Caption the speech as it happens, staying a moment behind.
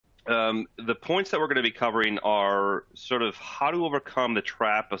The points that we're going to be covering are sort of how to overcome the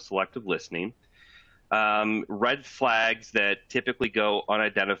trap of selective listening, red flags that typically go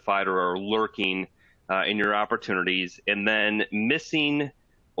unidentified or are lurking in your opportunities, and then missing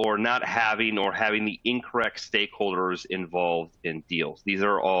or not having or having the incorrect stakeholders involved in deals. These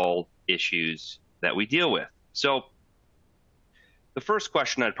are all issues that we deal with. So the first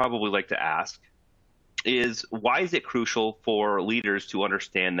question I'd probably like to ask is, why is it crucial for leaders to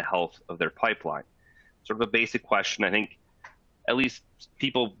understand the health of their pipeline? Sort of a basic question. I think at least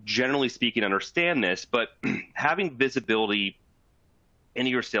people generally speaking understand this, but having visibility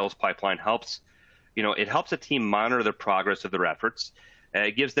into your sales pipeline helps, it helps a team monitor the progress of their efforts.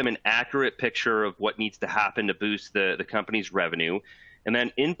 It gives them an accurate picture of what needs to happen to boost the company's revenue. And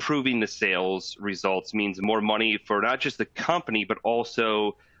then improving the sales results means more money for not just the company, but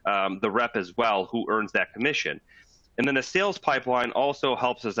also the rep as well, who earns that commission. And then the sales pipeline also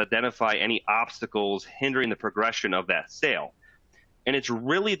helps us identify any obstacles hindering the progression of that sale. And it's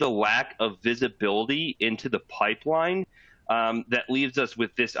really the lack of visibility into the pipeline that leaves us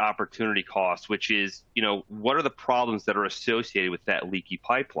with this opportunity cost, which is, what are the problems that are associated with that leaky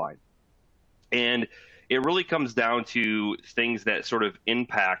pipeline? And it really comes down to things that sort of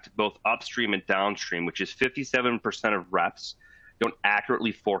impact both upstream and downstream, which is 57% of reps don't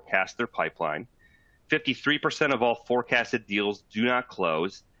accurately forecast their pipeline. 53% of all forecasted deals do not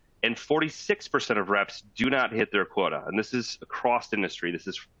close, and 46% of reps do not hit their quota. And this is across industry. This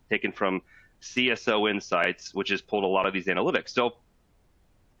is taken from CSO Insights, which has pulled a lot of these analytics. So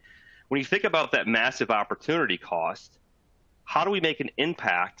when you think about that massive opportunity cost, how do we make an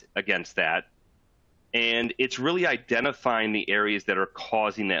impact against that? And it's really identifying the areas that are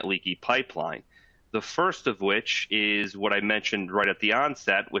causing that leaky pipeline. The first of which is what I mentioned right at the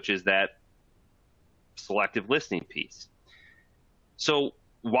onset, which is that selective listening piece. So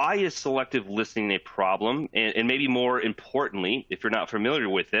why is selective listening a problem? And maybe more importantly, if you're not familiar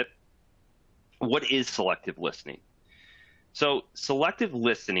with it, what is selective listening? So selective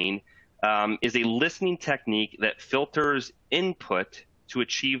listening is a listening technique that filters input to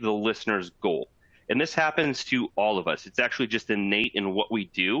achieve the listener's goal. And this happens to all of us. It's actually just innate in what we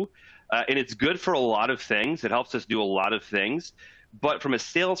do. And it's good for a lot of things. It helps us do a lot of things. But from a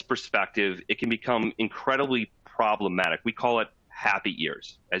sales perspective, it can become incredibly problematic. We call it happy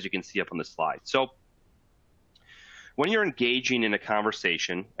ears, as you can see up on the slide. So when you're engaging in a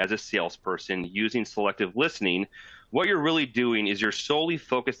conversation as a salesperson using selective listening, what you're really doing is you're solely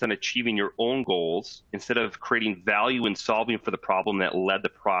focused on achieving your own goals instead of creating value and solving for the problem that led the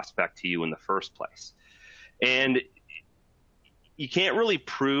prospect to you in the first place. And you can't really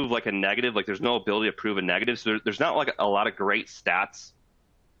prove like a negative, like there's no ability to prove a negative. So there's not like a lot of great stats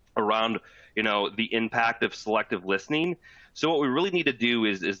around, the impact of selective listening. So what we really need to do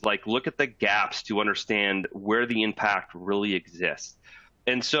is like look at the gaps to understand where the impact really exists.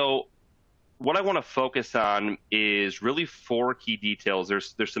 And so what I want to focus on is really 4 key details.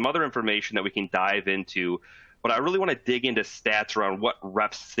 There's some other information that we can dive into, but I really want to dig into stats around what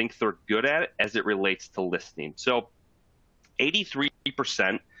reps think they're good at as it relates to listening. So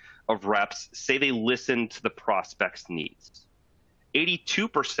 83% of reps say they listen to the prospect's needs.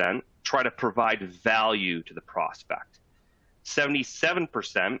 82% try to provide value to the prospect.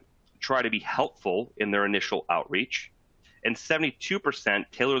 77% try to be helpful in their initial outreach. And 72%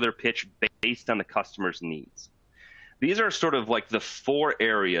 tailor their pitch based on the customer's needs. These are sort of like the 4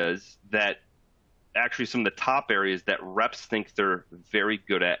 areas that actually some of the top areas that reps think they're very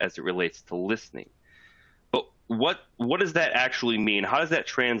good at as it relates to listening. But what does that actually mean? How does that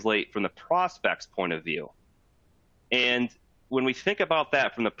translate from the prospect's point of view? And when we think about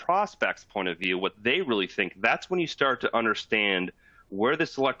that from the prospect's point of view, what they really think, that's when you start to understand where the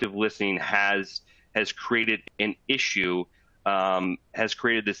selective listening has created an issue, has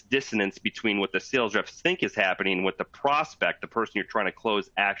created this dissonance between what the sales reps think is happening and what the prospect, the person you're trying to close,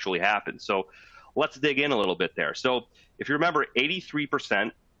 actually happens. So let's dig in a little bit there. So if you remember,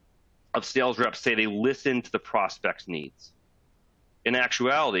 83% of sales reps say they listen to the prospect's needs. In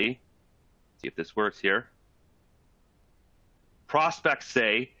actuality, see if this works here, prospects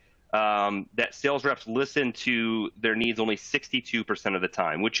say that sales reps listen to their needs only 62% of the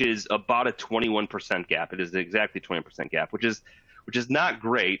time, which is about a 21% gap. It is exactly 20% gap, which is not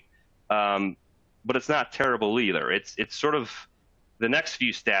great, but it's not terrible either. It's sort of the next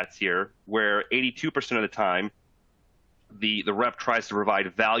few stats here, where 82% of the time the rep tries to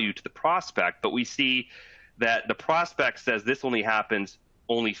provide value to the prospect, but we see that the prospect says this only happens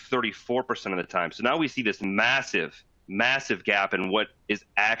only 34% of the time. So now we see this massive gap in what is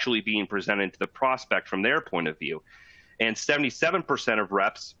actually being presented to the prospect from their point of view. And 77% of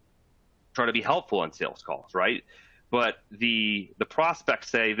reps try to be helpful on sales calls, right? But the prospects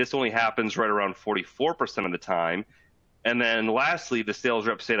say this only happens right around 44% of the time. And then lastly, the sales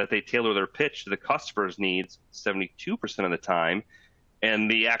reps say that they tailor their pitch to the customer's needs 72% of the time. And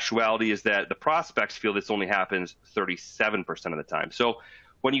the actuality is that the prospects feel this only happens 37% of the time. So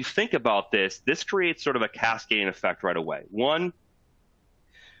when you think about this, this creates sort of a cascading effect right away. One,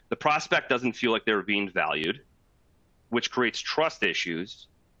 the prospect doesn't feel like they're being valued, which creates trust issues,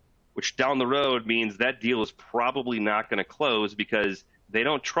 which down the road means that deal is probably not going to close because they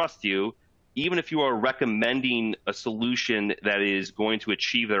don't trust you. Even if you are recommending a solution that is going to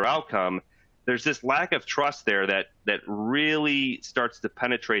achieve their outcome, there's this lack of trust there that really starts to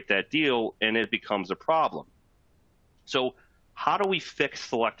penetrate that deal, and it becomes a problem. So how do we fix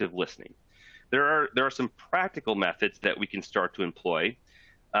selective listening? There are some practical methods that we can start to employ.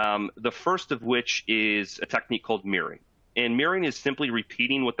 The first of which is a technique called mirroring. And mirroring is simply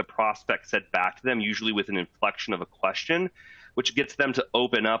repeating what the prospect said back to them, usually with an inflection of a question, which gets them to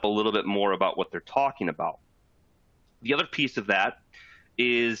open up a little bit more about what they're talking about. The other piece of that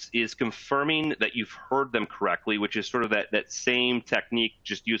is confirming that you've heard them correctly, which is sort of that same technique,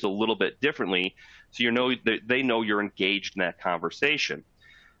 just used a little bit differently, so they know you're engaged in that conversation.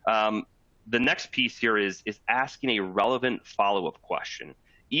 The next piece here is asking a relevant follow-up question.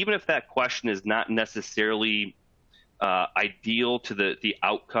 Even if that question is not necessarily ideal to the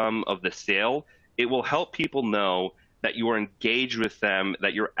outcome of the sale, it will help people know that you are engaged with them,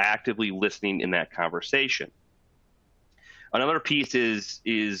 that you're actively listening in that conversation. Another piece is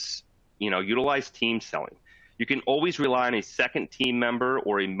utilize team selling. You can always rely on a second team member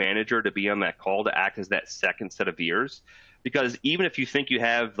or a manager to be on that call to act as that second set of ears. Because even if you think you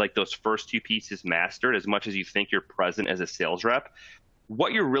have like those first two pieces mastered as much as you think you're present as a sales rep,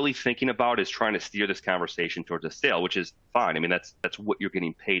 what you're really thinking about is trying to steer this conversation towards a sale, which is fine. I mean, that's what you're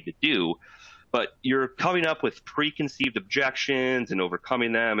getting paid to do. But you're coming up with preconceived objections and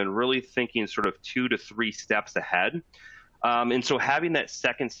overcoming them and really thinking sort of 2 to 3 steps ahead. And so having that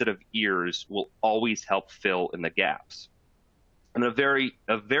second set of ears will always help fill in the gaps. And a very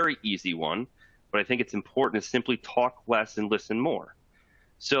easy one, but I think it's important, is simply talk less and listen more.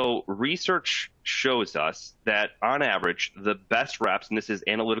 So research shows us that on average, the best reps, and this is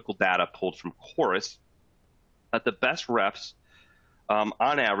analytical data pulled from Chorus, that the best reps on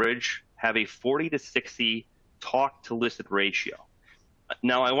average have a 40 to 60 talk to listen ratio.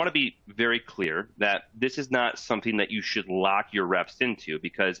 Now, I want to be very clear that this is not something that you should lock your reps into,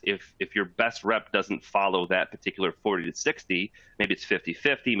 because if your best rep doesn't follow that particular 40 to 60, maybe it's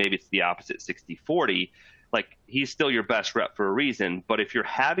 50-50, maybe it's the opposite 60-40, like he's still your best rep for a reason. But if you're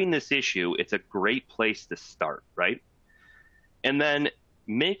having this issue, it's a great place to start, right? And then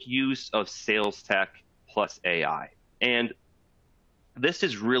make use of sales tech plus AI. And this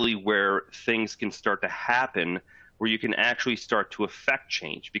is really where things can start to happen, where you can actually start to affect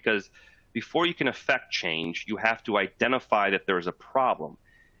change. Because before you can affect change, you have to identify that there is a problem.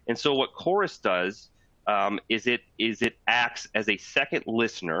 And so what Chorus does is it acts as a second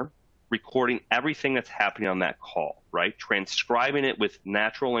listener, recording everything that's happening on that call, right? Transcribing it with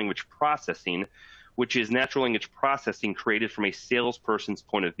natural language processing, which is natural language processing created from a salesperson's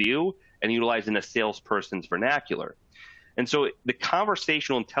point of view and utilizing a salesperson's vernacular. And so the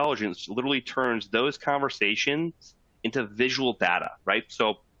conversational intelligence literally turns those conversations into visual data, right?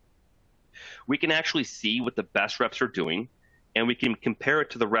 So we can actually see what the best reps are doing, and we can compare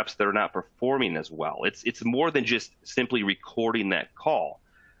it to the reps that are not performing as well. It's more than just simply recording that call.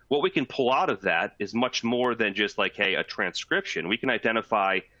 What we can pull out of that is much more than just like, hey, a transcription. We can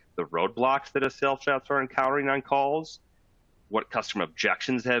identify the roadblocks that a sales reps are encountering on calls, what customer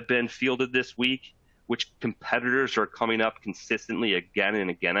objections have been fielded this week, which competitors are coming up consistently again and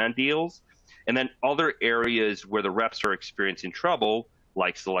again on deals, and then other areas where the reps are experiencing trouble,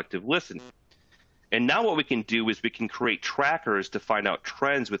 like selective listening. And now what we can do is we can create trackers to find out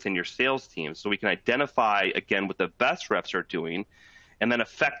trends within your sales team. So we can identify, again, what the best reps are doing, and then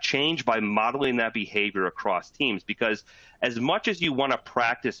affect change by modeling that behavior across teams. Because as much as you want to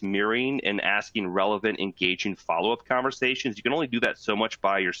practice mirroring and asking relevant, engaging follow-up conversations, you can only do that so much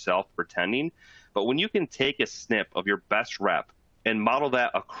by yourself pretending. But when you can take a snip of your best rep and model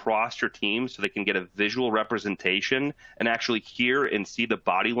that across your team so they can get a visual representation and actually hear and see the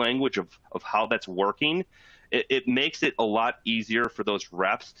body language of how that's working, it makes it a lot easier for those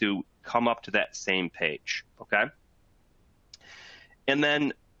reps to come up to that same page, okay? And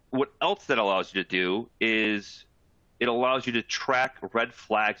then what else that allows you to do is it allows you to track red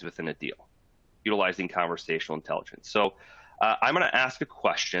flags within a deal, utilizing conversational intelligence. So I'm going to ask a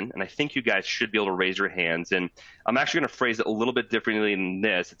question, and I think you guys should be able to raise your hands. And I'm actually going to phrase it a little bit differently than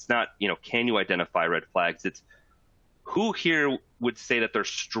this. It's not, can you identify red flags? It's who here would say that they're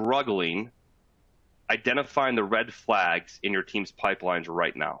struggling identifying the red flags in your team's pipelines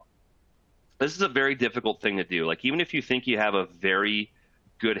right now? This is a very difficult thing to do. Like, even if you think you have a very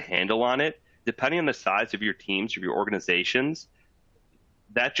good handle on it, depending on the size of your teams, of your organizations,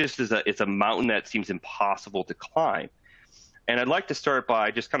 that just it's a mountain that seems impossible to climb. And I'd like to start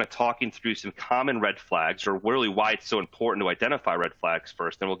by just kind of talking through some common red flags, or really why it's so important to identify red flags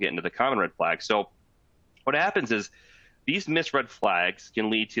first, then we'll get into the common red flags. So what happens is these missed red flags can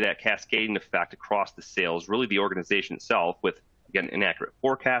lead to that cascading effect across the sales, really the organization itself, with, again, inaccurate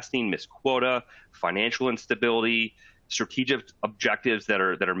forecasting, missed quota, financial instability, strategic objectives that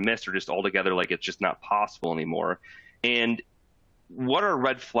are missed, or just altogether like it's just not possible anymore. And what are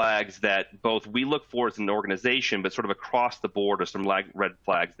red flags that both we look for as an organization, but sort of across the board are some red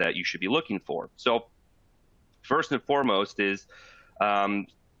flags that you should be looking for? So first and foremost is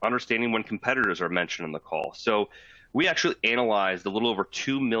understanding when competitors are mentioned in the call. So we actually analyzed a little over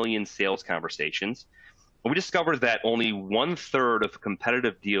 2 million sales conversations, and we discovered that only 1/3 of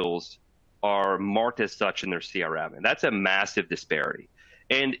competitive deals are marked as such in their CRM, and that's a massive disparity.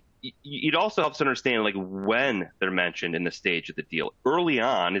 And it also helps understand like when they're mentioned in the stage of the deal. Early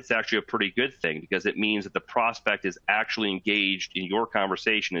on, it's actually a pretty good thing because it means that the prospect is actually engaged in your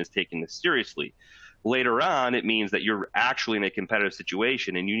conversation and is taking this seriously. Later on, it means that you're actually in a competitive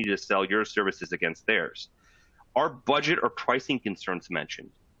situation and you need to sell your services against theirs. Are budget or pricing concerns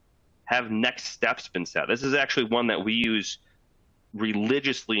mentioned? Have next steps been set? This is actually one that we use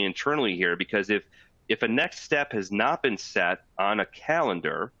religiously internally here, because if a next step has not been set on a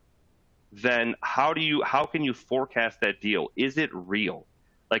calendar, then how can you forecast that deal? Is it real?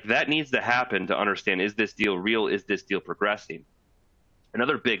 Like, that needs to happen to understand, is this deal real? Is this deal progressing?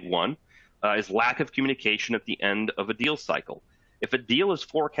 Another big one is lack of communication at the end of a deal cycle. If a deal is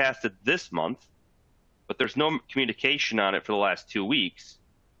forecasted this month, but there's no communication on it for the last 2 weeks,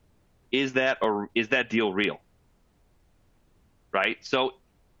 is that deal real? Right? So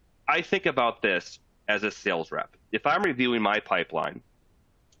I think about this as a sales rep. If I'm reviewing my pipeline,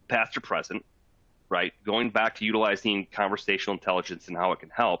 past or present, right, going back to utilizing conversational intelligence and how it can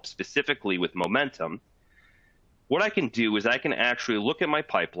help, specifically with momentum, what I can do is I can actually look at my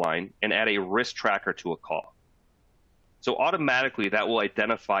pipeline and add a risk tracker to a call. So automatically that will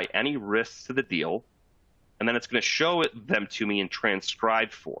identify any risks to the deal, and then it's going to show them to me and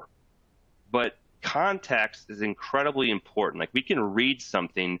transcribe for. But context is incredibly important. Like, we can read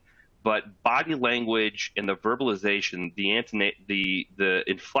something, but body language and the verbalization, the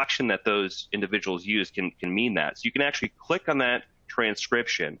inflection that those individuals use can mean that. So you can actually click on that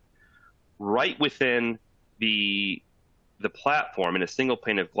transcription right within the platform in a single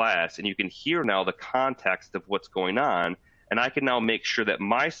pane of glass, and you can hear now the context of what's going on, and I can now make sure that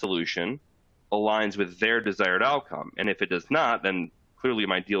my solution aligns with their desired outcome. And if it does not, then clearly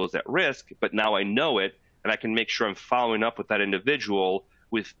my deal is at risk, but now I know it, and I can make sure I'm following up with that individual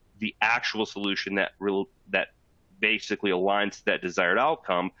with the actual solution that basically aligns to that desired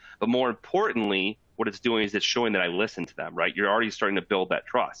outcome. But more importantly, what it's doing is it's showing that I listen to them, right? You're already starting to build that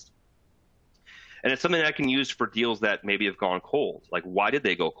trust. And it's something that I can use for deals that maybe have gone cold. Like, why did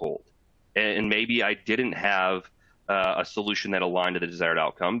they go cold? And maybe I didn't have a solution that aligned to the desired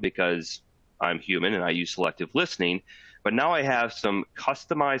outcome because I'm human and I use selective listening. But now I have some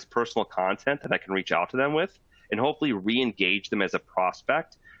customized personal content that I can reach out to them with and hopefully re-engage them as a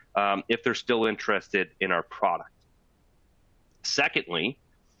prospect if they're still interested in our product. Secondly,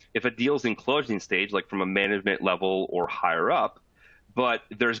 if a deal's in closing stage, like from a management level or higher up, but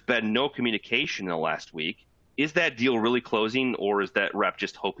there's been no communication in the last week, is that deal really closing, or is that rep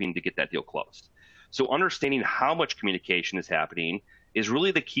just hoping to get that deal closed? So understanding how much communication is happening is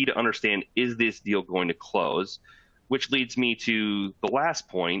really the key to understand, is this deal going to close? Which leads me to the last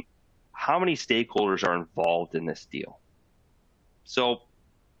point: how many stakeholders are involved in this deal? So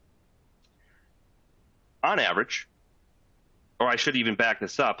on average, or I should even back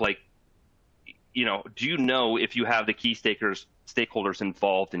this up, like, do you know if you have the key stakeholders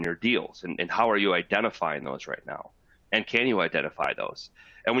involved in your deals, and how are you identifying those right now? And can you identify those?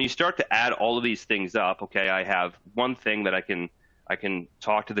 And when you start to add all of these things up, okay, I have one thing that I can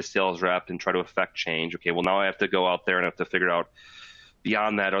talk to the sales rep and try to affect change. Okay, well, now I have to go out there and have to figure out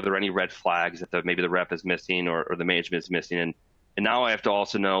beyond that, are there any red flags that maybe the rep is missing or the management is missing? And now I have to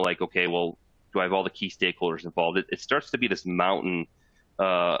also know, like, okay, well, do I have all the key stakeholders involved? It starts to be this mountain,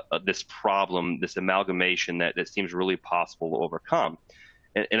 this problem, this amalgamation that seems really possible to overcome.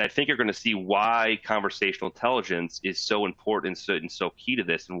 And I think you're going to see why conversational intelligence is so important and so key to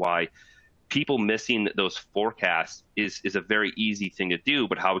this, and why people missing those forecasts is a very easy thing to do,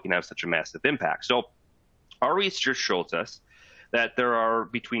 but how we can have such a massive impact. So our research shows us that there are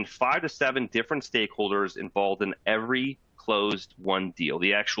between 5 to 7 different stakeholders involved in every closed won deal.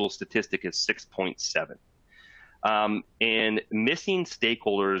 The actual statistic is 6.7. And missing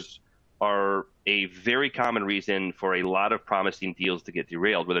stakeholders are a very common reason for a lot of promising deals to get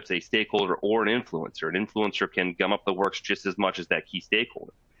derailed, whether it's a stakeholder or an influencer. An influencer can gum up the works just as much as that key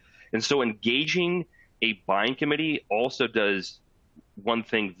stakeholder. And so engaging a buying committee also does one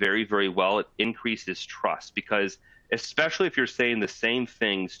thing very, very well. It increases trust, because especially if you're saying the same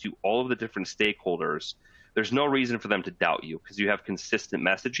things to all of the different stakeholders, there's no reason for them to doubt you because you have consistent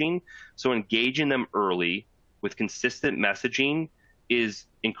messaging. So engaging them early with consistent messaging is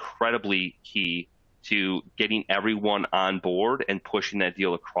incredibly key to getting everyone on board and pushing that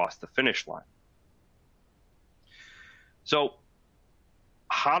deal across the finish line. So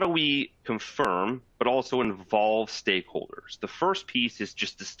how do we confirm but also involve stakeholders? The first piece is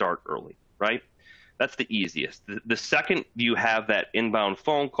just to start early, right? That's the easiest. The second you have that inbound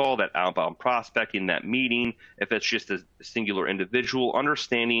phone call, that outbound prospecting, that meeting, if it's just a singular individual,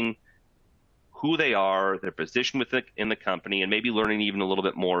 understanding who they are, their position in the company, and maybe learning even a little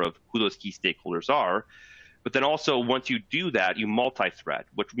bit more of who those key stakeholders are. But then also, once you do that, you multi-thread,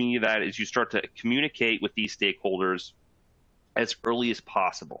 which means that is you start to communicate with these stakeholders as early as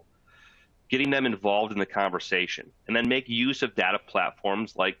possible, getting them involved in the conversation, and then make use of data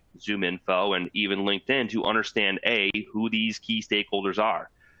platforms like ZoomInfo and even LinkedIn to understand, A, who these key stakeholders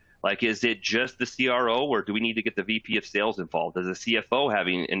are. Like, is it just the CRO, or do we need to get the VP of sales involved? Is the CFO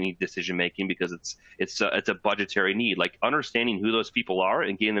having any decision making because it's a budgetary need? Like, understanding who those people are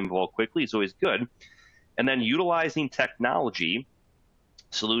and getting them involved quickly is always good. And then utilizing technology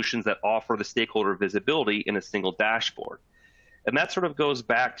solutions that offer the stakeholder visibility in a single dashboard. And that sort of goes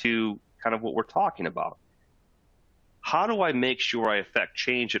back to kind of what we're talking about. How do I make sure I affect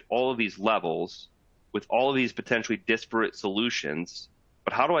change at all of these levels with all of these potentially disparate solutions?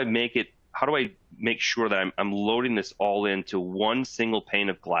 But how do I make sure that I'm loading this all into one single pane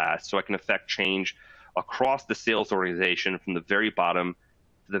of glass so I can affect change across the sales organization from the very bottom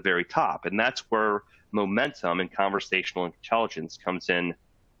to the very top? And that's where momentum and conversational intelligence comes in.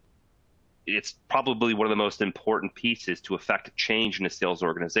 It's probably one of the most important pieces to affect change in a sales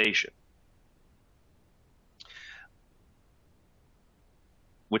organization.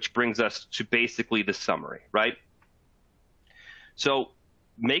 Which brings us to basically the summary, right? So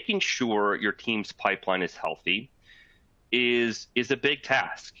making sure your team's pipeline is healthy is a big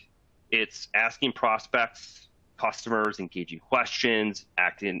task. It's asking prospects, customers, engaging questions,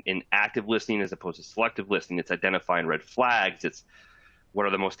 acting in active listening as opposed to selective listening. It's identifying red flags. It's what are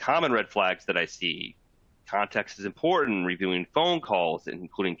the most common red flags that I see? Context is important, reviewing phone calls,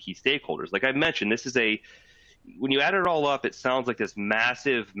 including key stakeholders. Like I mentioned, when you add it all up, it sounds like this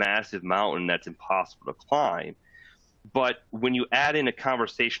massive, massive mountain that's impossible to climb. But when you add in a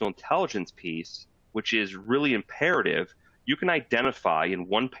conversational intelligence piece, which is really imperative, you can identify in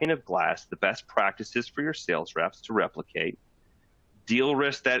one pane of glass the best practices for your sales reps to replicate, deal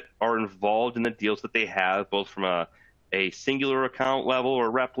risks that are involved in the deals that they have, both from a singular account level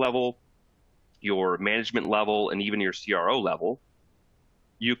or rep level, your management level, and even your CRO level.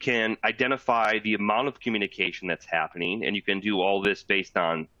 You can identify the amount of communication that's happening, and you can do all this based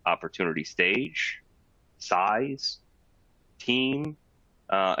on opportunity stage, size, team,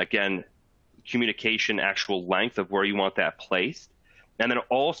 again, communication, actual length of where you want that placed, and then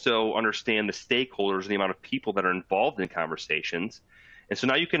also understand the stakeholders and the amount of people that are involved in conversations. And so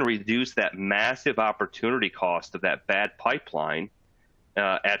now you can reduce that massive opportunity cost of that bad pipeline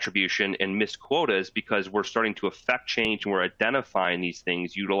attribution and missed quotas, because we're starting to affect change and we're identifying these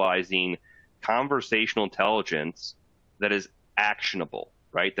things utilizing conversational intelligence that is actionable,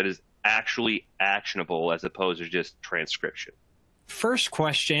 right? That is actually actionable as opposed to just transcription. First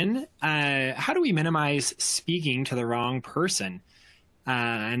question, how do we minimize speaking to the wrong person?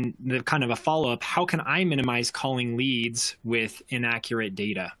 And the kind of a follow-up, how can I minimize calling leads with inaccurate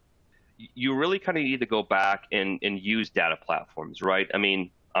data? You really kind of need to go back and use data platforms, right? I mean,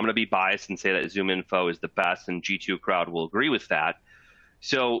 I'm going to be biased and say that ZoomInfo is the best, and G2 Crowd will agree with that.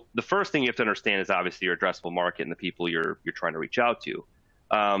 So the first thing you have to understand is obviously your addressable market and the people you're trying to reach out to.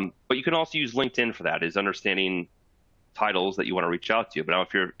 But you can also use LinkedIn for that, is understanding titles that you want to reach out to. But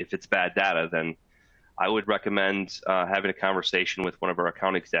now if it's bad data, then I would recommend having a conversation with one of our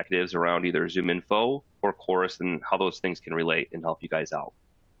account executives around either ZoomInfo or Chorus and how those things can relate and help you guys out.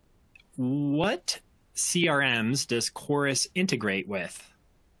 What CRMs does Chorus integrate with?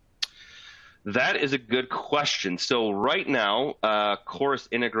 That is a good question. So right now, Chorus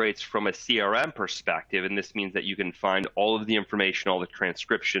integrates from a CRM perspective, and this means that you can find all of the information, all the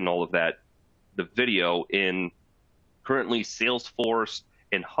transcription, all of that, the video in currently Salesforce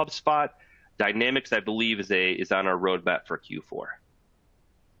and HubSpot. Dynamics, I believe, is on our roadmap for Q4.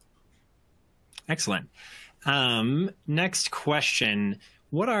 Excellent. Next question.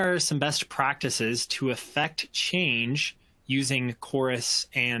 What are some best practices to affect change using Chorus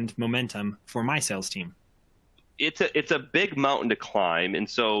and Momentum for my sales team? It's a big mountain to climb, and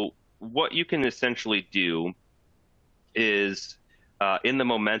so what you can essentially do is in the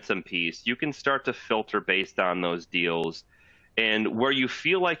Momentum piece, you can start to filter based on those deals, and where you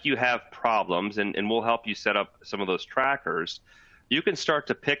feel like you have problems, and we'll help you set up some of those trackers, you can start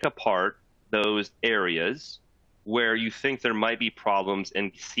to pick apart those areas where you think there might be problems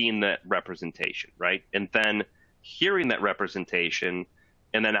and seeing that representation, right? And then hearing that representation,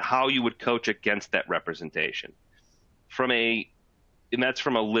 and then how you would coach against that representation. And that's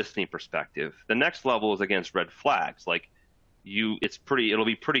from a listening perspective. The next level is against red flags. Like it'll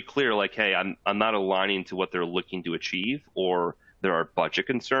be pretty clear, like, hey, I'm not aligning to what they're looking to achieve, or there are budget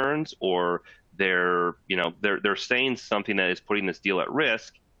concerns, or they're saying something that is putting this deal at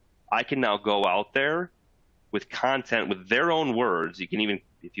risk. I can now go out there with content with their own words. You can even,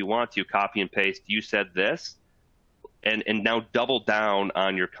 if you want to, copy and paste, you said this, and now double down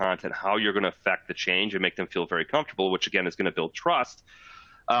on your content, how you're going to affect the change and make them feel very comfortable, which again is going to build trust.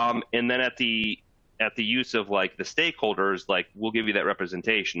 And then at the use of like the stakeholders, like we'll give you that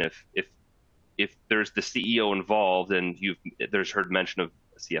representation. If there's the CEO involved and there's heard mention of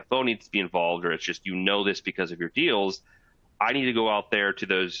a CFO needs to be involved, or it's just this because of your deals, I need to go out there to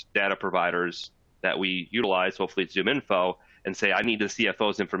those data providers that we utilize, hopefully it's ZoomInfo, and say, I need the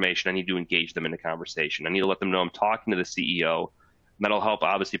CFO's information. I need to engage them in a conversation. I need to let them know I'm talking to the CEO. And that'll help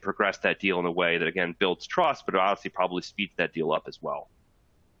obviously progress that deal in a way that, again, builds trust, but obviously probably speeds that deal up as well.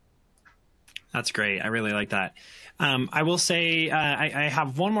 That's great. I really like that. I will say I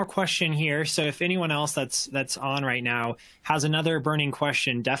have one more question here. So if anyone else that's on right now has another burning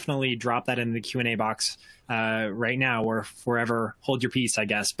question, definitely drop that in the Q&A box right now, or forever hold your peace, I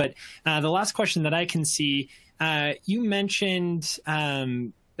guess. But the last question that I can see, you mentioned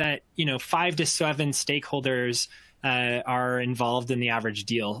that 5 to 7 stakeholders are involved in the average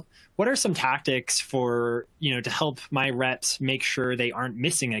deal. What are some tactics for, to help my reps make sure they aren't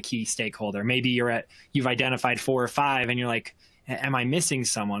missing a key stakeholder? Maybe you've identified 4 or 5 and you're like, am I missing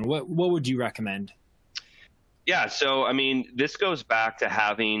someone? What would you recommend? Yeah, so I mean, this goes back to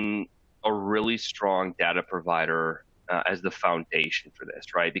having a really strong data provider as the foundation for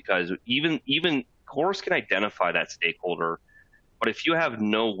this, right? Because even Chorus can identify that stakeholder, but if you have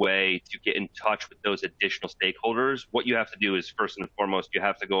no way to get in touch with those additional stakeholders, what you have to do is, first and foremost, you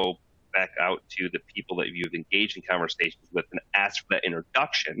have to go back out to the people that you've engaged in conversations with and ask for that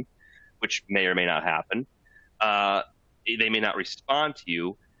introduction, which may or may not happen. They may not respond to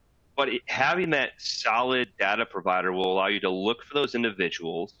you, but having that solid data provider will allow you to look for those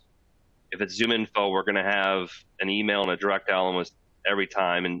individuals. If it's ZoomInfo, we're going to have an email and a direct dial almost every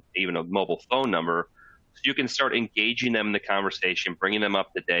time, and even a mobile phone number. So you can start engaging them in the conversation, bringing them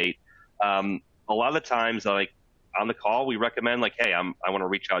up to date. A lot of the times, like on the call, we recommend like, hey, I want to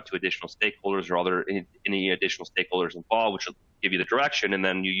reach out to additional stakeholders or any additional stakeholders involved, which will give you the direction, and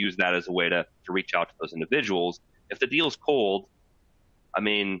then you use that as a way to reach out to those individuals. If the deal's cold, I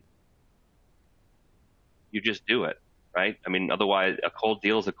mean, you just do it, right? I mean, otherwise, a cold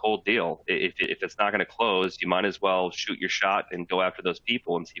deal is a cold deal. If it's not going to close, you might as well shoot your shot and go after those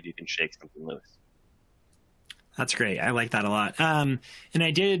people and see if you can shake something loose. That's great. I like that a lot. And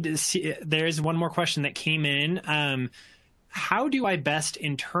I did see there's one more question that came in. How do I best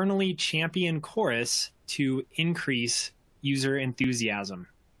internally champion Chorus to increase user enthusiasm?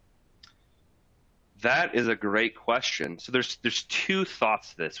 That is a great question. So there's 2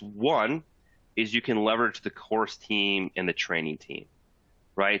 thoughts to this. One is you can leverage the Chorus team and the training team,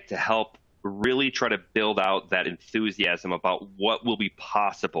 right, to help really try to build out that enthusiasm about what will be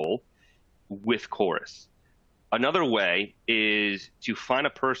possible with Chorus. Another way is to find a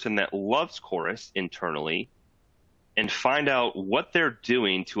person that loves Chorus internally and find out what they're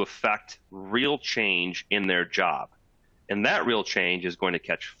doing to affect real change in their job. And that real change is going to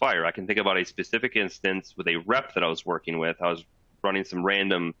catch fire. I can think about a specific instance with a rep that I was working with. I was running some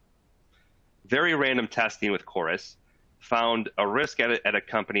very random testing with Chorus, found a risk at a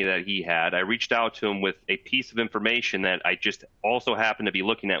company that he had. I reached out to him with a piece of information that I just also happened to be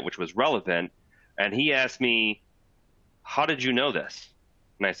looking at, which was relevant. And he asked me, how did you know this?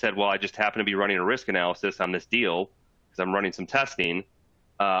 And I said, well, I just happen to be running a risk analysis on this deal because I'm running some testing.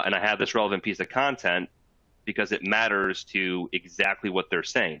 and I have this relevant piece of content because it matters to exactly what they're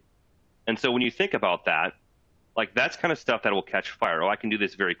saying. And so when you think about that, like that's kind of stuff that will catch fire. Oh, I can do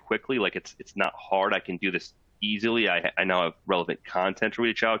this very quickly. Like it's not hard. I can do this easily. I now have relevant content to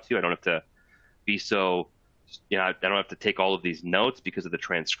reach out to. I don't have to be so, I don't have to take all of these notes because of the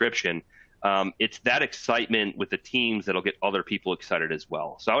transcription. It's that excitement with the teams that'll get other people excited as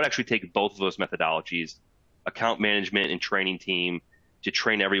well. So I would actually take both of those methodologies, account management and training team, to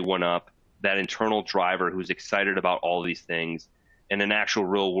train everyone up, that internal driver who's excited about all these things, and an actual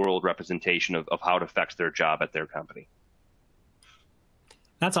real world representation of how it affects their job at their company.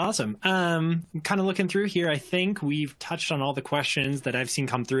 That's awesome. Kind of looking through here, I think we've touched on all the questions that I've seen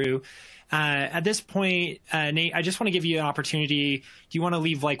come through. At this point, Nate, I just want to give you an opportunity. Do you want to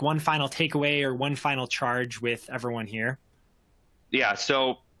leave like one final takeaway or one final charge with everyone here? Yeah,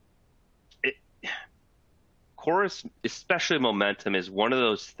 so chorus, especially momentum, is one of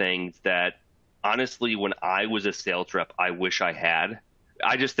those things that honestly, when I was a sales rep, I wish I had.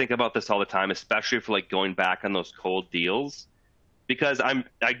 I just think about this all the time, especially for like going back on those cold deals, because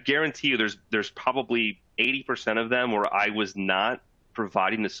I guarantee you there's probably 80% of them where I was not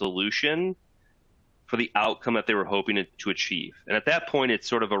providing the solution for the outcome that they were hoping to achieve. And at that point, it's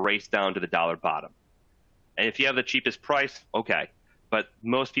sort of a race down to the dollar bottom. And if you have the cheapest price, okay. But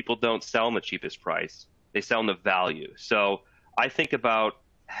most people don't sell in the cheapest price. They sell in the value. So I think about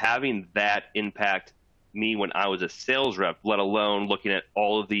having that impact me when I was a sales rep, let alone looking at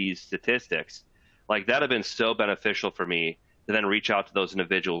all of these statistics. Like that have been so beneficial for me to then reach out to those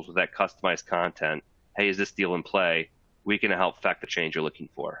individuals with that customized content. Hey, is this deal in play? We can help affect the change you're looking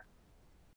for.